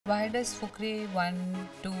why does Fukre 1,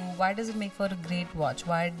 2, why does it make for a great watch?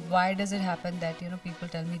 Why does it happen that, people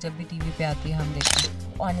tell me जब भी TV पे आती है हम देखते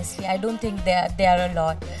हैं? Honestly, I don't think there are a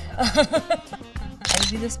lot. I'll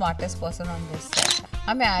be the smartest person on this set.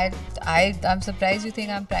 I mean, I'm surprised you think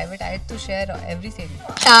I'm private. I had to share everything.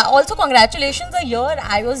 Also, congratulations a year.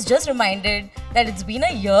 I was just reminded that it's been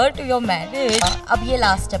a year to your marriage. अब ये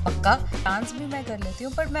last है पक्का. Dance भी मैं कर लेती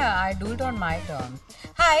हूँ, but I do it on my term.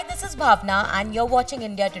 Hi, this is Bhavna and you're watching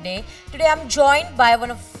India Today. Today I'm joined by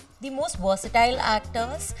one of the most versatile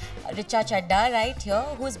actors, Richa Chadha, right here,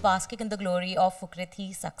 who is basking in the glory of Fukre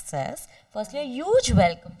 3 success. Firstly, a huge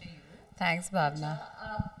welcome to you. Thanks, Bhavna.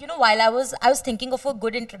 While I was thinking of a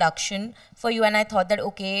good introduction for you, and I thought that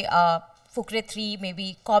okay, Fukre 3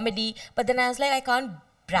 maybe comedy, but then I was like, I can't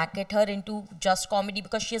bracket her into just comedy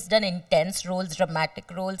because she has done intense roles,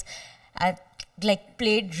 dramatic roles, and like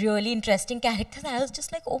played really interesting characters. I was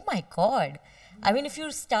just like, oh my god. I mean, if you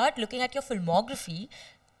start looking at your filmography,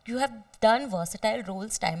 you have done versatile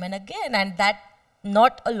roles time and again, and that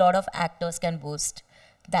not a lot of actors can boast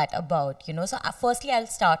that about, So firstly, I'll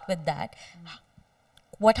start with that.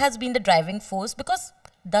 What has been the driving force? Because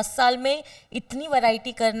 10 साल में इतनी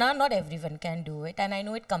variety करना, not everyone can do it, and I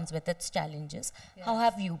know it comes with its challenges. Yeah. How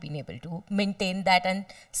have you been able to maintain that and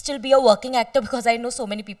still be a working actor? Because I know so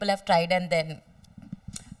many people have tried and then.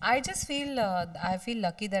 I just feel I feel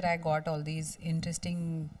lucky that I got all these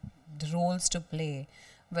interesting roles to play,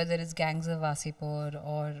 whether it's Gangs of Wasipur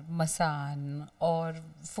or Masan or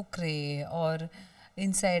Fukre or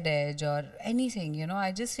Inside Edge or anything,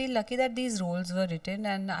 I just feel lucky that these roles were written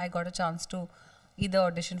and I got a chance to either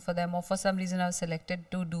audition for them or for some reason I was selected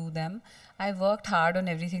to do them. I worked hard on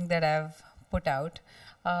everything that I've put out.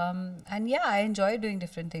 And yeah, I enjoy doing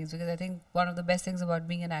different things because I think one of the best things about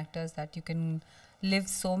being an actor is that you can live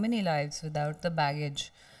so many lives without the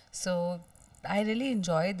baggage. So I really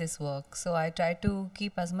enjoy this work. So I try to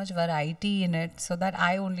keep as much variety in it so that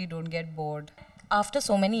I only don't get bored. After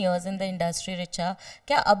so many years in the industry, Richa,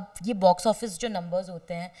 क्या अब ये box office जो numbers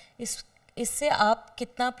होते हैं इससे आप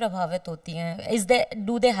कितना प्रभावित होती हैं?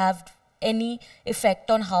 Do they have any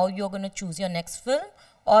effect on how you're going to choose your next film,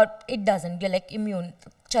 or it doesn't? You're like immune.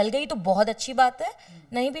 चल गई तो बहुत अच्छी बात है,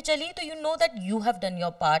 नहीं भी चली तो you know that you have done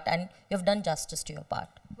your part and you have done justice to your part.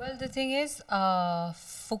 Well, the thing is,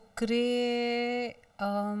 Fukre.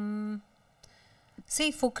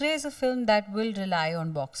 See, Fukre is a film that will rely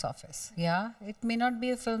on box office. Yeah, it may not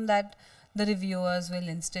be a film that the reviewers will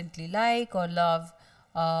instantly like or love.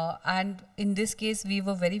 And in this case, we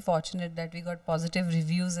were very fortunate that we got positive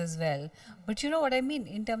reviews as well. But you know what I mean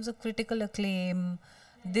in terms of critical acclaim.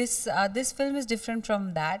 This film is different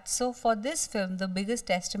from that. So for this film, the biggest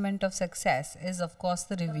testament of success is, of course,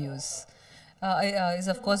 the reviews. Is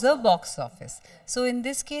of course the box office. So in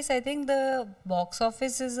this case, I think the box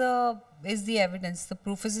office is the evidence. The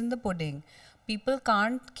proof is in the pudding. People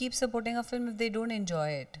can't keep supporting a film if they don't enjoy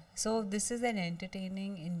it. So this is an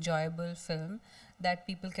entertaining, enjoyable film that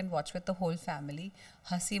people can watch with the whole family.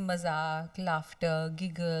 Hasi mazak, laughter,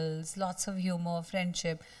 giggles, lots of humor,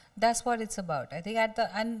 friendship. That's what it's about. I think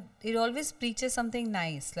and it always preaches something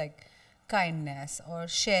nice like kindness or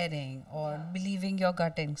sharing or believing your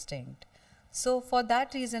gut instinct. So for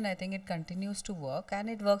that reason, I think it continues to work, and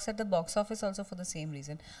it works at the box office also for the same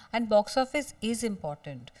reason. And box office is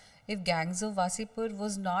important. If Gangs of Wasipur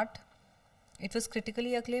was not, it was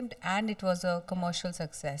critically acclaimed and it was a commercial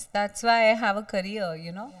success. That's why I have a career,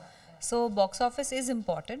 So box office is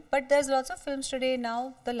important, but there's lots of films today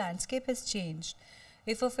now. The landscape has changed.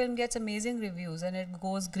 If a film gets amazing reviews and it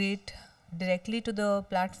goes great directly to the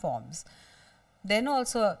platforms, then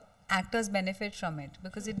also actors benefit from it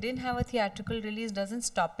because it didn't have a theatrical release doesn't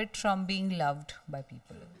stop it from being loved by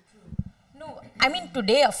people. No, I mean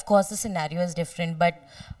today of course the scenario is different,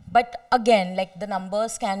 but again, like the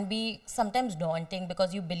numbers can be sometimes daunting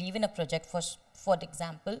because you believe in a project. For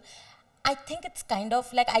example, I think it's kind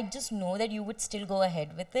of like I just know that you would still go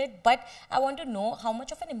ahead with it, but I want to know how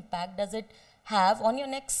much of an impact does it have on your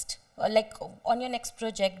next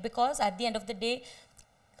project, because at the end of the day,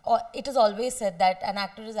 it is always said that an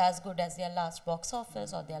actor is as good as their last box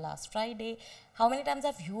office or their last Friday. How many times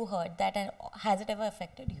have you heard that, and has it ever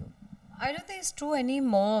affected you? I don't think it's true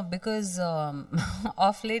anymore because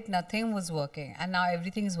of late nothing was working and now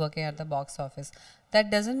everything is working at the box office.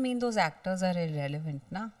 That doesn't mean those actors are irrelevant,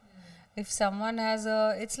 na? If someone has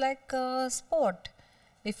it's like a sport.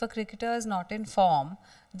 If a cricketer is not in form,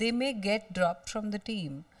 they may get dropped from the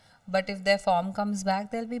team. But if their form comes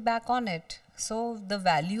back, they'll be back on it. So the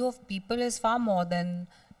value of people is far more than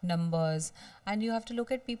numbers, and you have to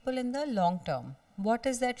look at people in the long term. What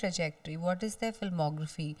is their trajectory? What is their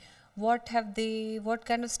filmography? what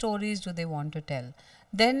kind of stories do they want to tell?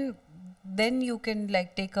 Then you can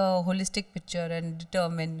like take a holistic picture and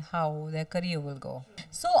determine how their career will go.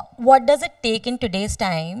 So, what does it take in today's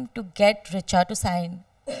time to get Richa to sign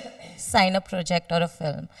a project or a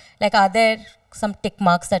film? Like, are there some tick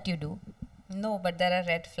marks that you do? No, but there are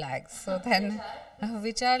red flags. So then,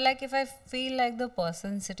 which are like if I feel like the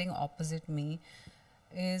person sitting opposite me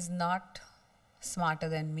is not smarter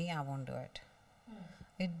than me, I won't do it.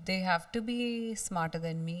 They have to be smarter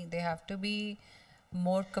than me. They have to be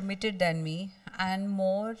more committed than me and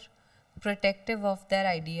more protective of their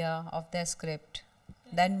idea, of their script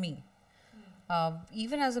than me.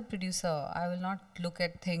 Even as a producer, I will not look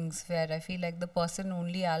at things where I feel like the person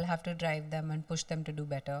only I'll have to drive them and push them to do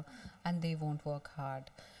better and they won't work hard.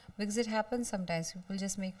 Because it happens sometimes, people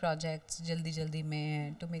just make projects jaldi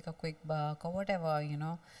mein to make a quick buck or whatever, you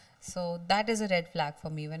know. So that is a red flag for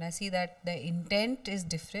me. When I see that the intent is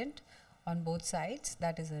different on both sides,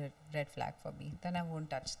 that is a red flag for me. Then I won't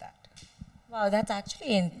touch that. Wow, that's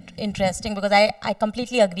actually interesting because I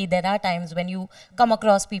completely agree. There are times when you come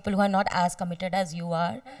across people who are not as committed as you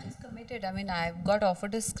are. Not just committed. I mean, I got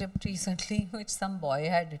offered a script recently which some boy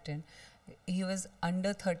had written. He was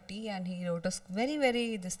under 30 and he wrote a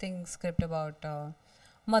very this thing script about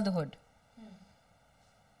motherhood.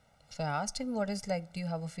 So I asked him, what is like, do you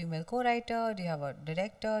have a female co-writer? Do you have a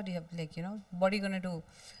director? Do you have like, you know, what are you going to do?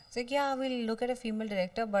 It's like, yeah, we'll look at a female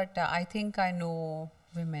director, but I think I know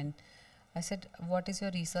women. I said, what is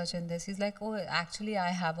your research in this? He's like, oh, actually,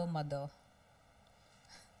 I have a mother.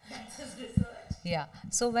 That's his research. Yeah.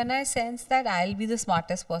 So when I sense that I'll be the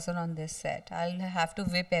smartest person on this set, I'll have to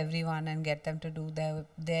whip everyone and get them to do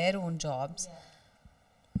their own jobs. Yeah.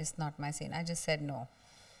 It's not my scene. I just said no.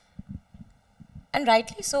 And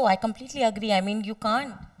rightly so. I completely agree. I mean, you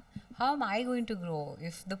can't. How am I going to grow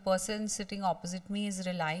if the person sitting opposite me is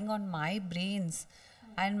relying on my brains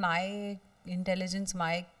and my intelligence,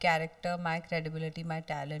 my character, my credibility, my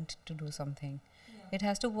talent to do something? Yeah. It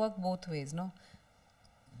has to work both ways, no?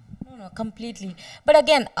 No, completely. But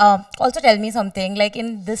again, also tell me something, like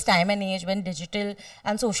in this time and age when digital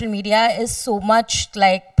and social media is so much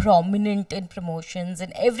like prominent in promotions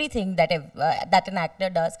and everything that that an actor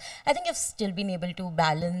does, I think you've still been able to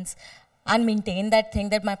balance and maintain that thing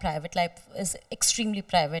that my private life is extremely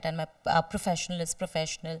private and my professional is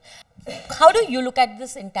professional. How do you look at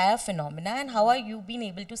this entire phenomena and how are you being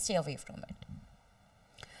able to stay away from it?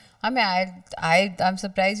 I mean, I'm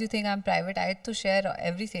surprised you think I'm private. I had to share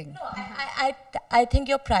everything. No, I think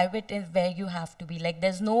you're private is where you have to be. Like,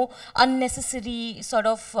 there's no unnecessary sort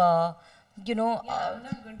of, you know. Yeah, I'm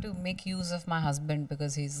not going to make use of my husband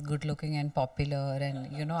because he's good looking and popular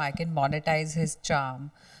and, you know, I can monetize his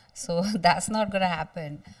charm. So that's not going to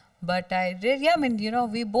happen. But I mean, you know,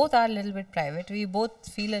 we both are a little bit private. We both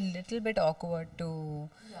feel a little bit awkward to,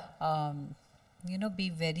 you know,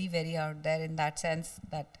 be very out there in that sense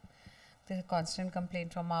that there's a constant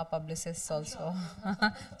complaint from our publicists also.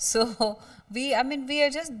 So we are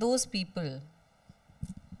just those people.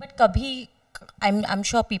 But kabhi, I'm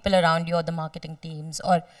sure people around you or the marketing teams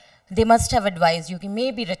or they must have advised you कि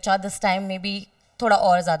maybe Richa this time maybe थोड़ा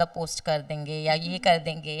और ज़्यादा post कर देंगे या ये कर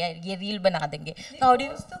देंगे या ये रील बना देंगे. How do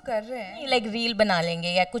you तो कर रहे हैं? Like रील बना लेंगे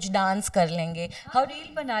या कुछ डांस कर लेंगे. How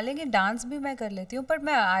रील बना लेंगे, डांस भी मैं कर लेती हूँ, but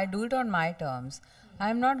I do it on my terms.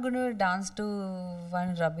 I'm not going to dance to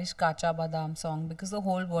one rubbish Kacha Badam song because the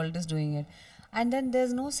whole world is doing it. And then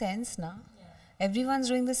there's no sense, na? Yeah. Everyone's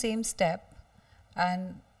doing the same step.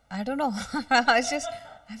 And I don't know. I'm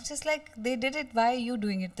just like, they did it, why are you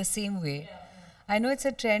doing it the same way? Yeah. I know it's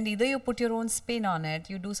a trend. Either you put your own spin on it,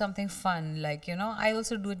 you do something fun. Like, you know, I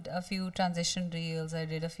also did a few transition reels. I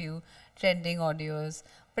did a few trending audios.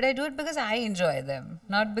 But I do it because I enjoy them,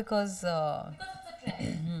 not because... Because it's a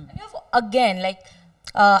trend. And again, like...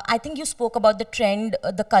 I think you spoke about the trend,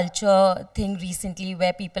 the culture thing recently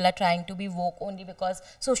where people are trying to be woke only because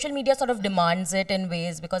social media sort of demands it in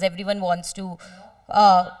ways because everyone wants to...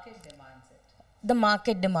 the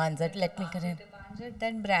market demands it. Let me correct.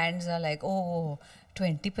 Then brands are like, oh,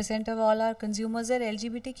 20% of all our consumers are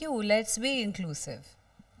LGBTQ. Let's be inclusive.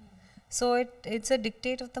 So it's a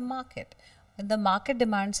dictate of the market. When the market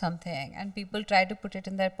demands something and people try to put it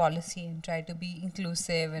in their policy and try to be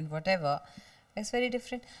inclusive and whatever... It's very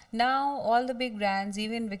different. Now, all the big brands,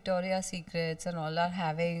 even Victoria's Secrets and all, are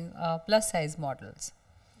having plus size models.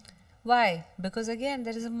 Why? Because again,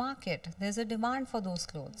 there is a market. There's a demand for those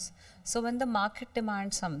clothes. So when the market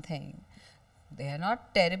demands something, they are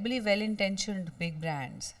not terribly well-intentioned big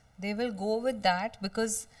brands. They will go with that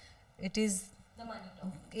because it is... the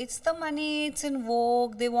money. It's the money, it's in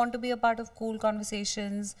vogue. They want to be a part of cool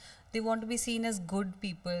conversations. They want to be seen as good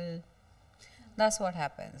people. That's what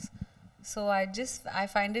happens. So I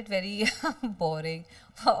find it very boring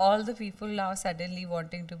for all the people now suddenly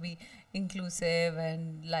wanting to be inclusive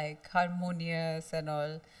and like harmonious and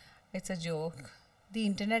all. It's a joke. The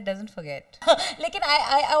internet doesn't forget. Like,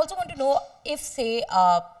 I also want to know if, say,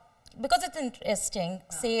 because it's interesting,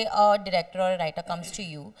 say a director or a writer comes to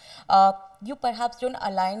you, you perhaps don't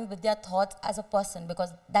align with their thoughts as a person,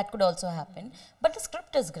 because that could also happen, but the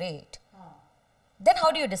script is great. Then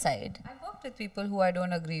how do you decide? I work with people who I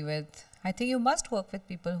don't agree with. I think you must work with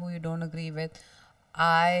people who you don't agree with.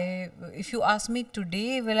 If you ask me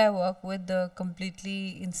today, will I work with the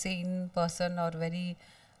completely insane person or very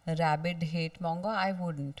rabid hate monger? I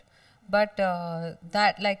wouldn't. But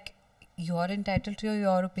that, like, you're entitled to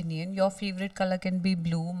your opinion. Your favorite color can be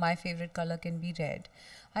blue, my favorite color can be red.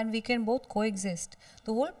 And we can both coexist.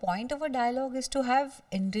 The whole point of a dialogue is to have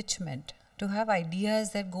enrichment, to have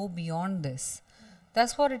ideas that go beyond this.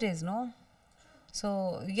 That's what it is, no?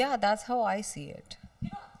 So, yeah, that's how I see it.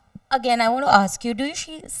 Again, I want to ask you, do you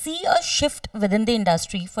see a shift within the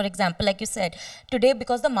industry? For example, like you said, today,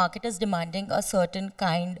 because the market is demanding a certain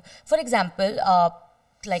kind, for example,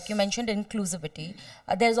 like you mentioned, inclusivity,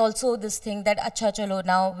 there's also this thing that Acha Chalo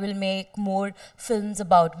now will make more films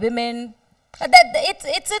about women.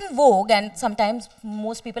 It's in vogue, and sometimes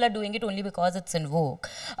most people are doing it only because it's in vogue.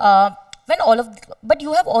 But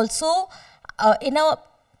you have also, in a,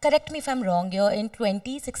 correct me if I'm wrong here, in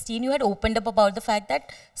 2016 you had opened up about the fact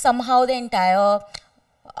that somehow the entire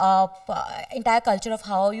culture of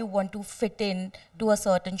how you want to fit in to a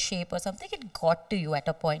certain shape or something, it got to you at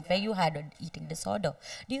a point where you had an eating disorder.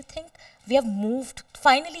 Do you think we have moved,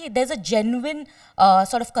 finally there's a genuine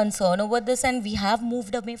sort of concern over this, and we have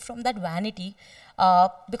moved away from that vanity,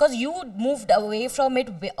 because you moved away from it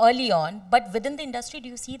early on, but within the industry, do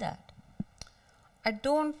you see that? I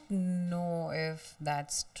don't know if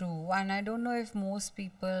that's true, and I don't know if most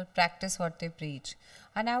people practice what they preach.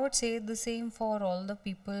 And I would say the same for all the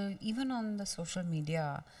people, even on the social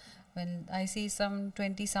media. When I see some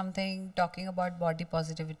 20 something talking about body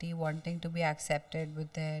positivity, wanting to be accepted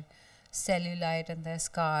with their cellulite and their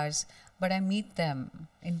scars, but I meet them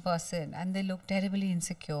in person and they look terribly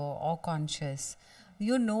insecure or conscious.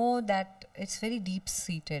 You know that it's very deep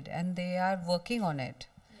seated and they are working on it.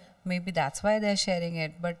 Maybe that's why they're sharing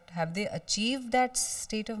it, but have they achieved that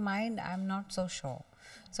state of mind? I'm not so sure.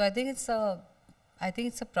 So I think it's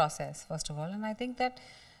a process, first of all, and I think that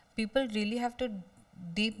people really have to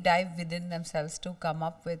deep dive within themselves to come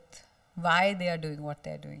up with why they are doing what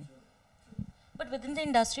they're doing. But within the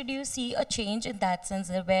industry, do you see a change in that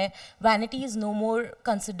sense, where vanity is no more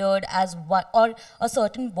considered as what, or a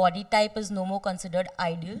certain body type is no more considered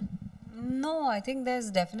ideal? No, I think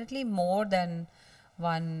there's definitely more than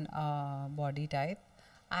one body type.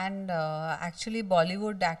 And actually,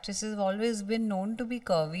 Bollywood actresses have always been known to be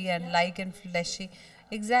curvy and like and fleshy.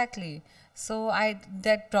 Exactly. So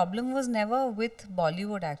that problem was never with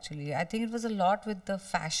Bollywood actually. I think it was a lot with the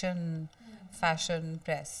fashion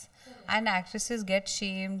press. And actresses get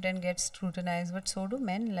shamed and get scrutinized, but so do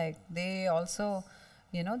men. Like they also,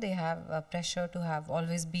 they have a pressure to have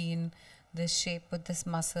always been this shape with this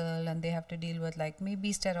muscle, and they have to deal with like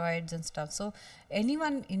maybe steroids and stuff. So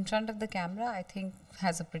anyone in front of the camera, I think,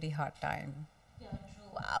 has a pretty hard time.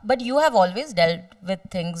 But you have always dealt with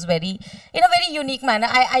things in a very unique manner.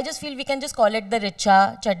 I just feel we can just call it the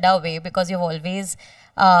Richa Chadha way, because you've always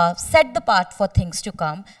set the path for things to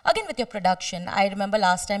come. Again, with your production, I remember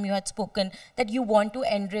last time you had spoken that you want to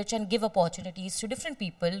enrich and give opportunities to different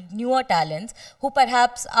people, newer talents who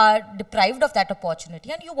perhaps are deprived of that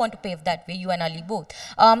opportunity, and you want to pave that way, you and Ali both.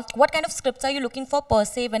 What kind of scripts are you looking for per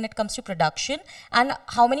se when it comes to production, and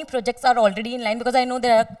how many projects are already in line? Because I know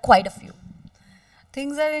there are quite a few.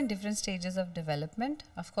 Things are in different stages of development.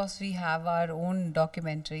 Of course, we have our own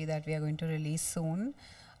documentary that we are going to release soon.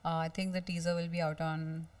 I think the teaser will be out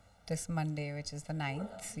on this Monday, which is the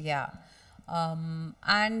 9th. Yeah.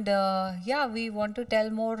 And we want to tell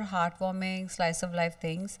more heartwarming, slice of life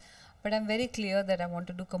things. But I'm very clear that I want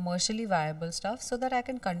to do commercially viable stuff so that I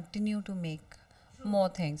can continue to make more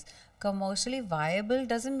things. Commercially viable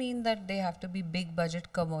doesn't mean that they have to be big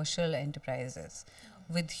budget commercial enterprises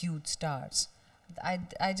with huge stars.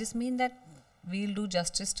 I just mean that we'll do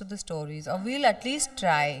justice to the stories, or we'll at least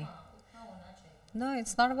try. No,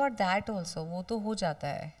 it's not about that also. वो तो हो जाता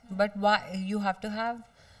है. But why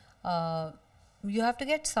uh, you have to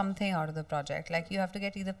get something out of the project. Like you have to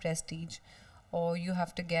get either prestige, or you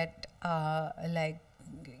have to get like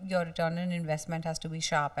your return on investment has to be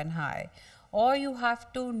sharp and high, or you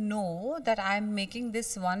have to know that I'm making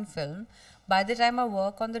this one film. By the time I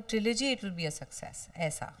work on the trilogy, it will be a success.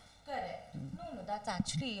 ऐसा. Correct. No, That's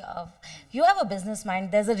actually, you have a business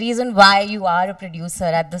mind. There's a reason why you are a producer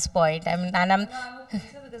at this point. I mean, and I'm, No, I'm a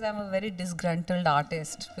producer because I'm a very disgruntled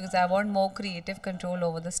artist because I want more creative control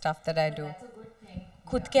over the stuff that I do.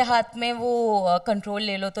 खुद के हाथ में वो control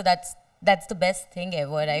ले लो तो that's the best thing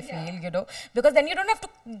ever, I feel, you know, because then you don't have to,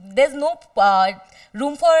 there's no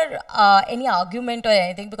room for any argument or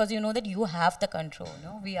anything because you know that you have the control.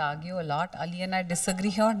 No, we argue a lot. Ali and I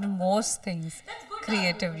disagree on most things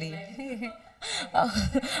creatively.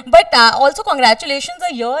 But also congratulations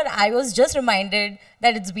a year. I was just reminded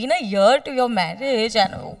that it's been a year to your marriage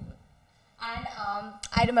and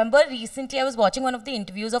I remember recently I was watching one of the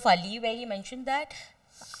interviews of Ali where he mentioned that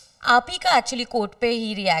Api ka actually quote pe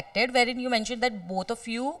he reacted wherein you mentioned that both of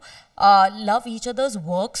you love each other's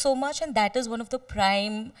work so much and that is one of the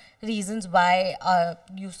prime reasons why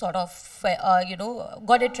you sort of you know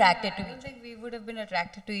got attracted to I don't think we would have been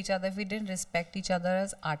attracted to each other if we didn't respect each other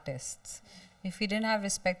as artists. If we didn't have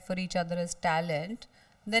respect for each other as talent,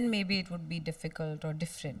 then maybe it would be difficult or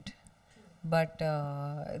different. But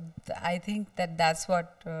I think that that's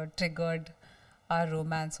what triggered our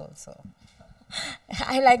romance also.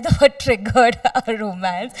 I like the word triggered a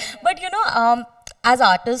romance, but you know, as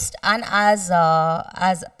artists and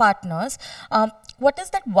as partners, what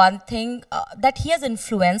is that one thing that he has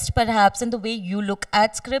influenced, perhaps, in the way you look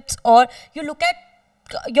at scripts or you look at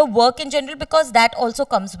your work in general? Because that also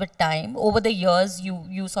comes with time. Over the years,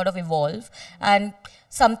 you sort of evolve, and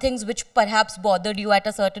some things which perhaps bothered you at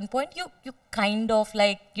a certain point, you kind of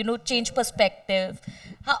like, you know, change perspective.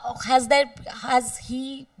 Has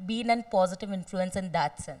he been a positive influence in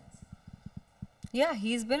that sense? Yeah,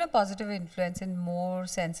 he's been a positive influence in more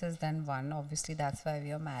senses than one. Obviously, that's why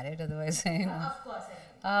we are married. Otherwise, you know. Of course.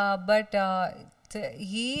 But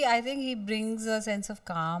I think he brings a sense of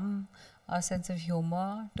calm, a sense of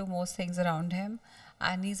humor to most things around him.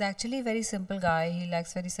 And he's actually a very simple guy. He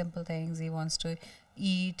likes very simple things. He wants to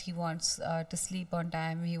eat. He wants to sleep on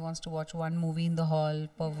time. He wants to watch one movie in the hall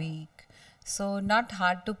per week. So not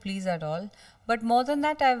hard to please at all. But more than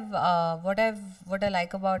that, what I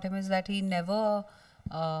like about him is that he's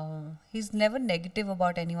never negative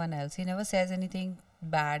about anyone else. He never says anything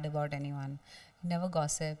bad about anyone. He never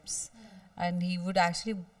gossips, and he would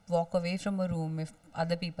actually walk away from a room if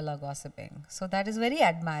other people are gossiping. So that is very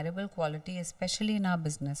admirable quality, especially in our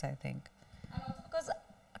business, I think. And also because,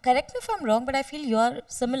 correct me if I'm wrong, but I feel you're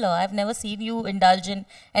similar. I've never seen you indulge in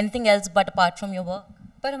anything else but apart from your work.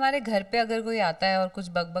 पर हमारे घर पे अगर कोई आता है और कुछ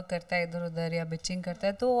बकबक करता है इधर उधर या बिचिंग करता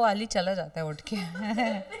है तो वो अली चला जाता है उठ के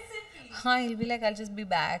हाँ he'll be like I'll just be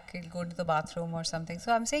back, he'll go to the bathroom or something.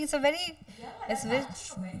 So I'm saying it's very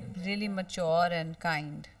really mature and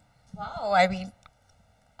kind. Wow, I mean,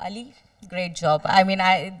 Ali, great job. I mean,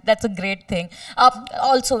 that's a great thing.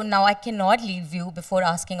 Also, now I cannot leave you before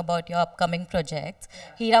asking about your upcoming projects.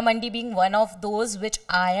 Heera Mandi being one of those which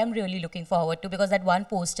I am really looking forward to, because that one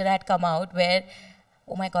poster had come out where,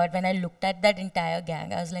 oh my God, when I looked at that entire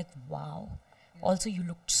gang, I was like, wow. Also, you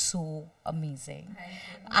looked so amazing.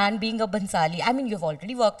 And being a Bansali, I mean, you've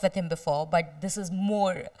already worked with him before, but this is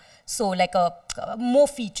more so like a more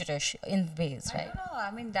feature-ish in ways, right? I don't know. I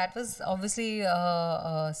mean, that was obviously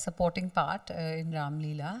a supporting part in Ram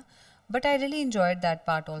Leela. But I really enjoyed that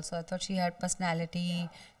part also. I thought she had personality.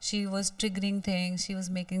 She was triggering things. She was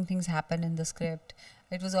making things happen in the script.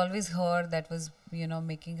 It was always her that was, you know,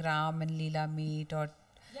 making Ram and Leela meet, or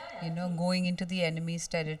you know, going into the enemy's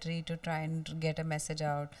territory to try and get a message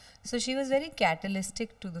out. So she was very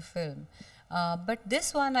catalytic to the film. But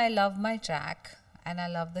this one, I love my track and I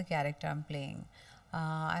love the character I'm playing.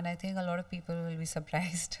 And I think a lot of people will be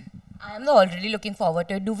surprised. I am already looking forward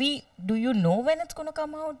to it. Do you know when it's going to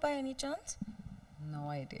come out by any chance? No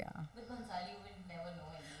idea. With Bansali, you will never know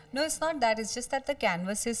anything. No, it's not that. It's just that the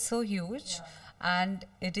canvas is so huge. Yeah. And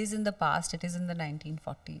it is in the past, it is in the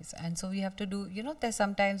 1940s. And so we have to do, you know, there's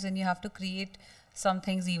sometimes when you have to create some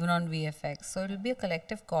things even on VFX. So it'll be a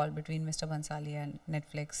collective call between Mr. Bansali and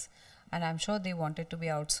Netflix. And I'm sure they want it to be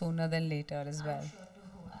out sooner than later as well.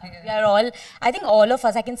 We are all, I think all of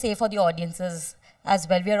us, I can say for the audiences as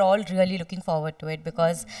well, we are all really looking forward to it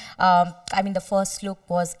because, I mean, the first look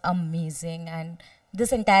was amazing and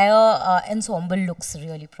this entire ensemble looks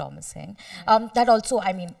really promising. That also,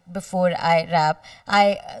 I mean, before I wrap,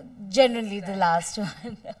 generally the last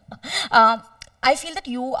one, I feel that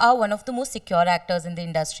you are one of the most secure actors in the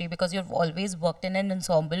industry because you've always worked in an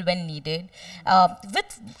ensemble when needed,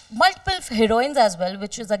 with multiple heroines as well,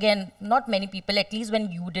 which is again, not many people, at least when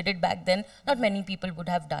you did it back then, not many people would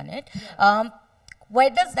have done it. Where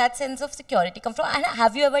does that sense of security come from? And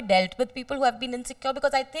have you ever dealt with people who have been insecure?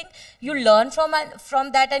 Because I think you learn from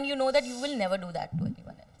that and you know that you will never do that to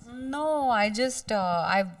anyone else. No, I just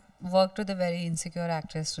I've worked with a very insecure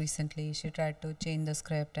actress recently. She tried to change the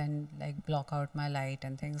script and like block out my light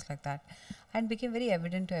and things like that, and became very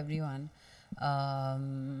evident to everyone.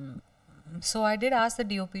 Um, so I did ask the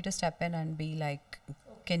DOP to step in and be like,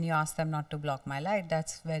 "Can you ask them not to block my light?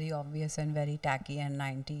 That's very obvious and very tacky and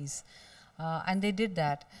 90s." And they did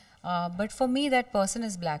that. But for me, that person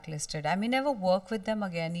is blacklisted. I may never work with them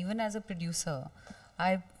again, even as a producer.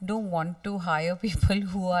 I don't want to hire people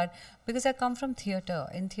who are, because I come from theatre.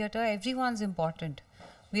 In theatre, everyone's important.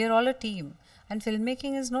 We are all a team. And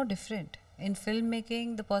filmmaking is no different. In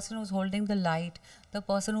filmmaking, the person who's holding the light, the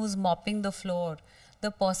person who's mopping the floor,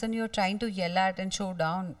 the person you're trying to yell at and show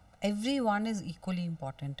down, everyone is equally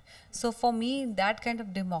important. So for me, that kind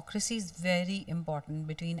of democracy is very important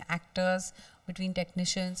between actors, between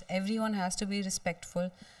technicians. Everyone has to be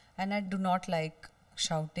respectful. And I do not like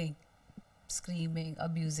shouting, screaming,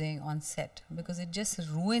 abusing on set, because it just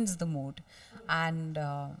ruins the mood and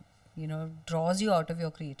draws you out of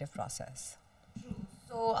your creative process.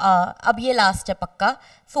 So अब ये last है पक्का.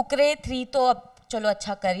 फुकरे 3 तो अब चलो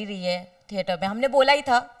अच्छा कर ही रही है थिएटर में, हमने बोला ही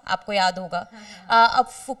था, आपको याद होगा. अब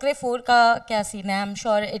फुकरे 4 का क्या सीन है? I am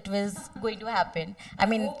sure it was going to happen.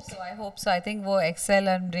 I hope so. I think वो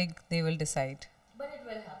Excel and Rig, they will decide. But it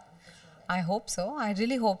will happen. I hope so. I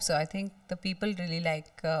really hope so. I think the people really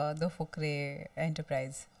like the Fukre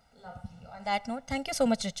enterprise. Lovely. On that note, thank you so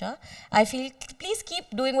much, Richa. I feel please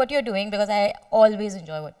keep doing what you're doing because I always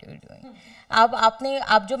enjoy what you're doing.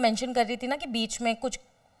 आप जो mention कर रही थी ना कि बीच में कुछ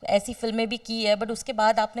ऐसी फिल्में भी की है, but उसके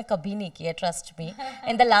बाद आपने कभी नहीं की है, trust me.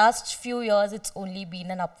 In the last few years, it's only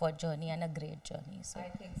been an upward journey and a great journey. So I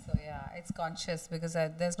think so. Yeah, it's conscious because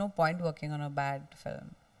there's no point working on a bad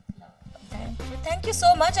film. thank you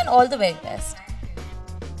so much and all the very best.